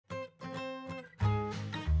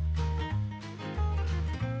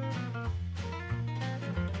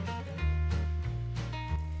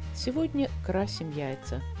Сегодня красим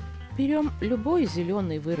яйца. Берем любой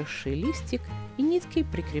зеленый выросший листик и ниткой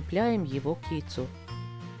прикрепляем его к яйцу.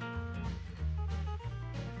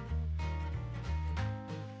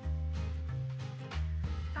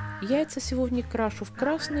 Яйца сегодня крашу в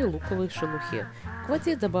красной луковой шелухе. К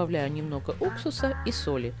воде добавляю немного уксуса и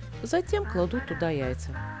соли. Затем кладу туда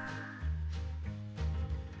яйца.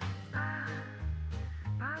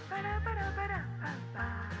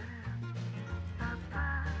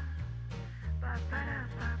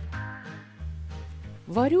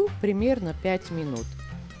 Варю примерно 5 минут.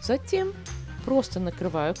 Затем просто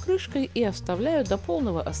накрываю крышкой и оставляю до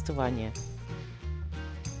полного остывания.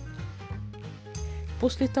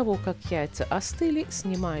 После того, как яйца остыли,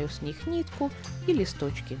 снимаю с них нитку и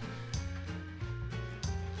листочки.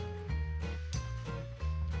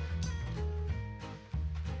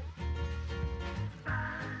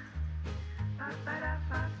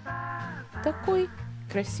 Такой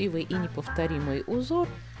красивый и неповторимый узор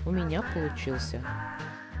у меня получился.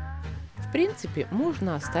 В принципе,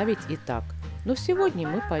 можно оставить и так, но сегодня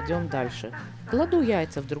мы пойдем дальше. Кладу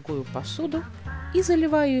яйца в другую посуду и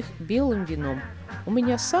заливаю их белым вином. У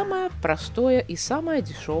меня самое простое и самое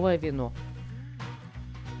дешевое вино.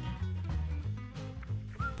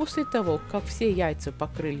 После того, как все яйца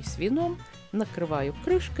покрылись вином, накрываю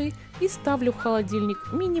крышкой и ставлю в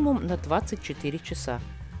холодильник минимум на 24 часа.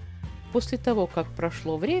 После того, как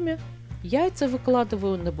прошло время, яйца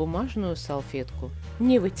выкладываю на бумажную салфетку.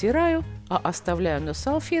 Не вытираю, а оставляю на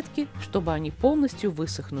салфетке, чтобы они полностью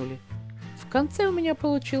высохнули. В конце у меня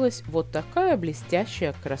получилась вот такая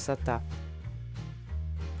блестящая красота.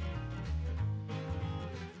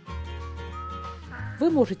 Вы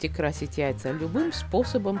можете красить яйца любым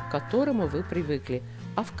способом, к которому вы привыкли,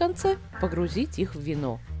 а в конце погрузить их в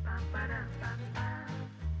вино.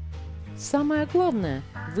 Самое главное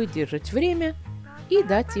 – выдержать время и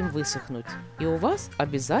дать им высохнуть, и у вас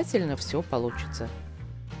обязательно все получится.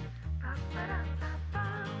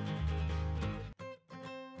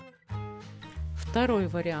 Второй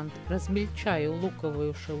вариант. Размельчаю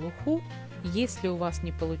луковую шелуху. Если у вас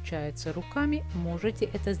не получается руками, можете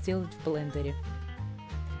это сделать в блендере.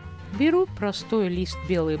 Беру простой лист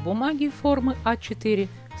белой бумаги формы А4,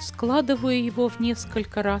 складываю его в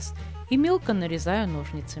несколько раз и мелко нарезаю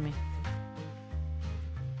ножницами.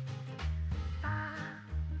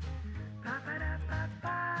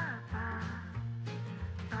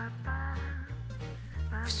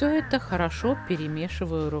 Все это хорошо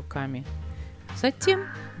перемешиваю руками. Затем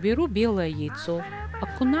беру белое яйцо,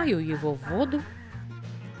 окунаю его в воду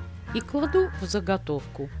и кладу в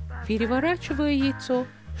заготовку, переворачивая яйцо,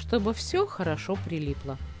 чтобы все хорошо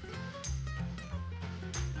прилипло.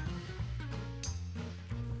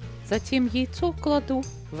 Затем яйцо кладу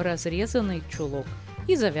в разрезанный чулок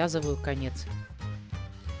и завязываю конец.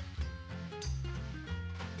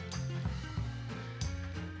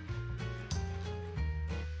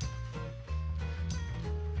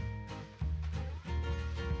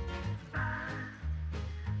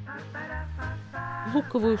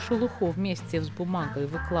 Луковую шелуху вместе с бумагой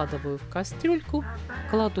выкладываю в кастрюльку,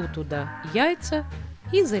 кладу туда яйца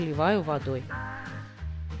и заливаю водой.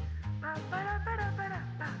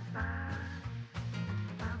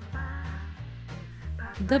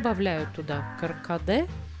 Добавляю туда каркаде,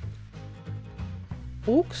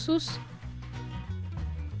 уксус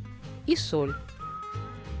и соль.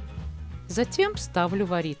 Затем ставлю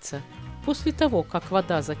вариться. После того, как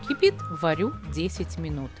вода закипит, варю 10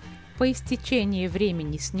 минут. По истечении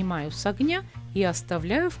времени снимаю с огня и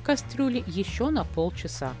оставляю в кастрюле еще на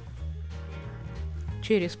полчаса.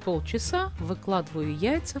 Через полчаса выкладываю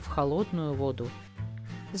яйца в холодную воду.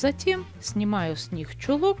 Затем снимаю с них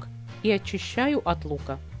чулок и очищаю от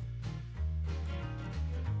лука.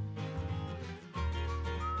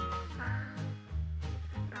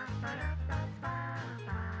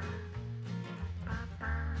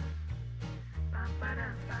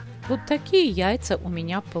 Вот такие яйца у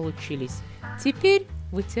меня получились. Теперь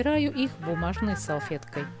вытираю их бумажной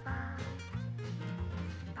салфеткой.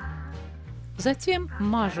 Затем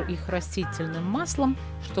мажу их растительным маслом,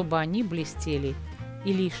 чтобы они блестели.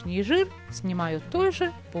 И лишний жир снимаю той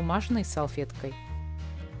же бумажной салфеткой.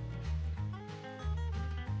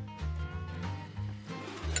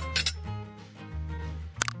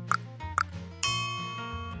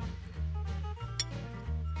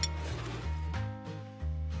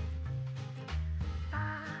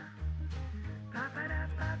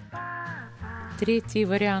 Третий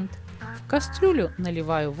вариант. В кастрюлю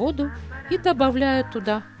наливаю воду и добавляю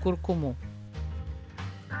туда куркуму.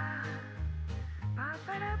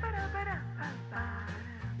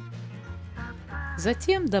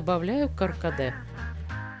 Затем добавляю каркаде.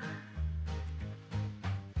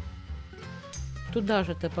 Туда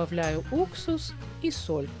же добавляю уксус и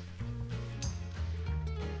соль.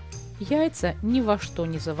 Яйца ни во что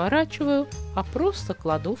не заворачиваю, а просто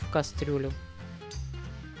кладу в кастрюлю.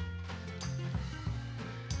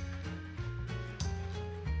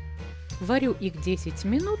 Варю их 10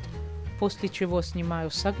 минут, после чего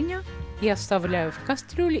снимаю с огня и оставляю в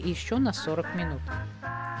кастрюле еще на 40 минут.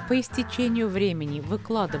 По истечению времени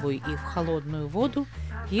выкладываю их в холодную воду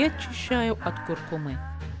и очищаю от куркумы.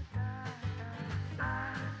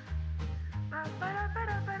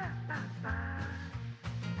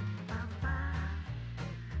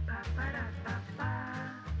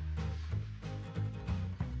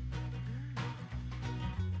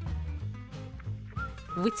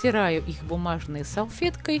 Вытираю их бумажной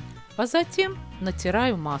салфеткой, а затем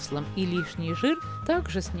натираю маслом и лишний жир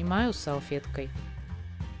также снимаю салфеткой.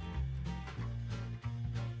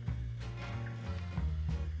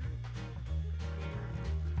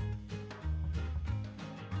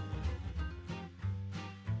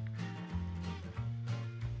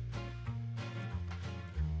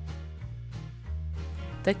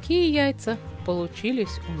 Такие яйца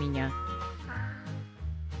получились у меня.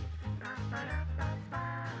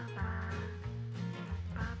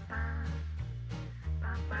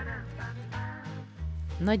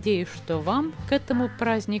 Надеюсь, что вам к этому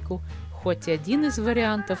празднику хоть один из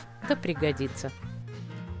вариантов да пригодится.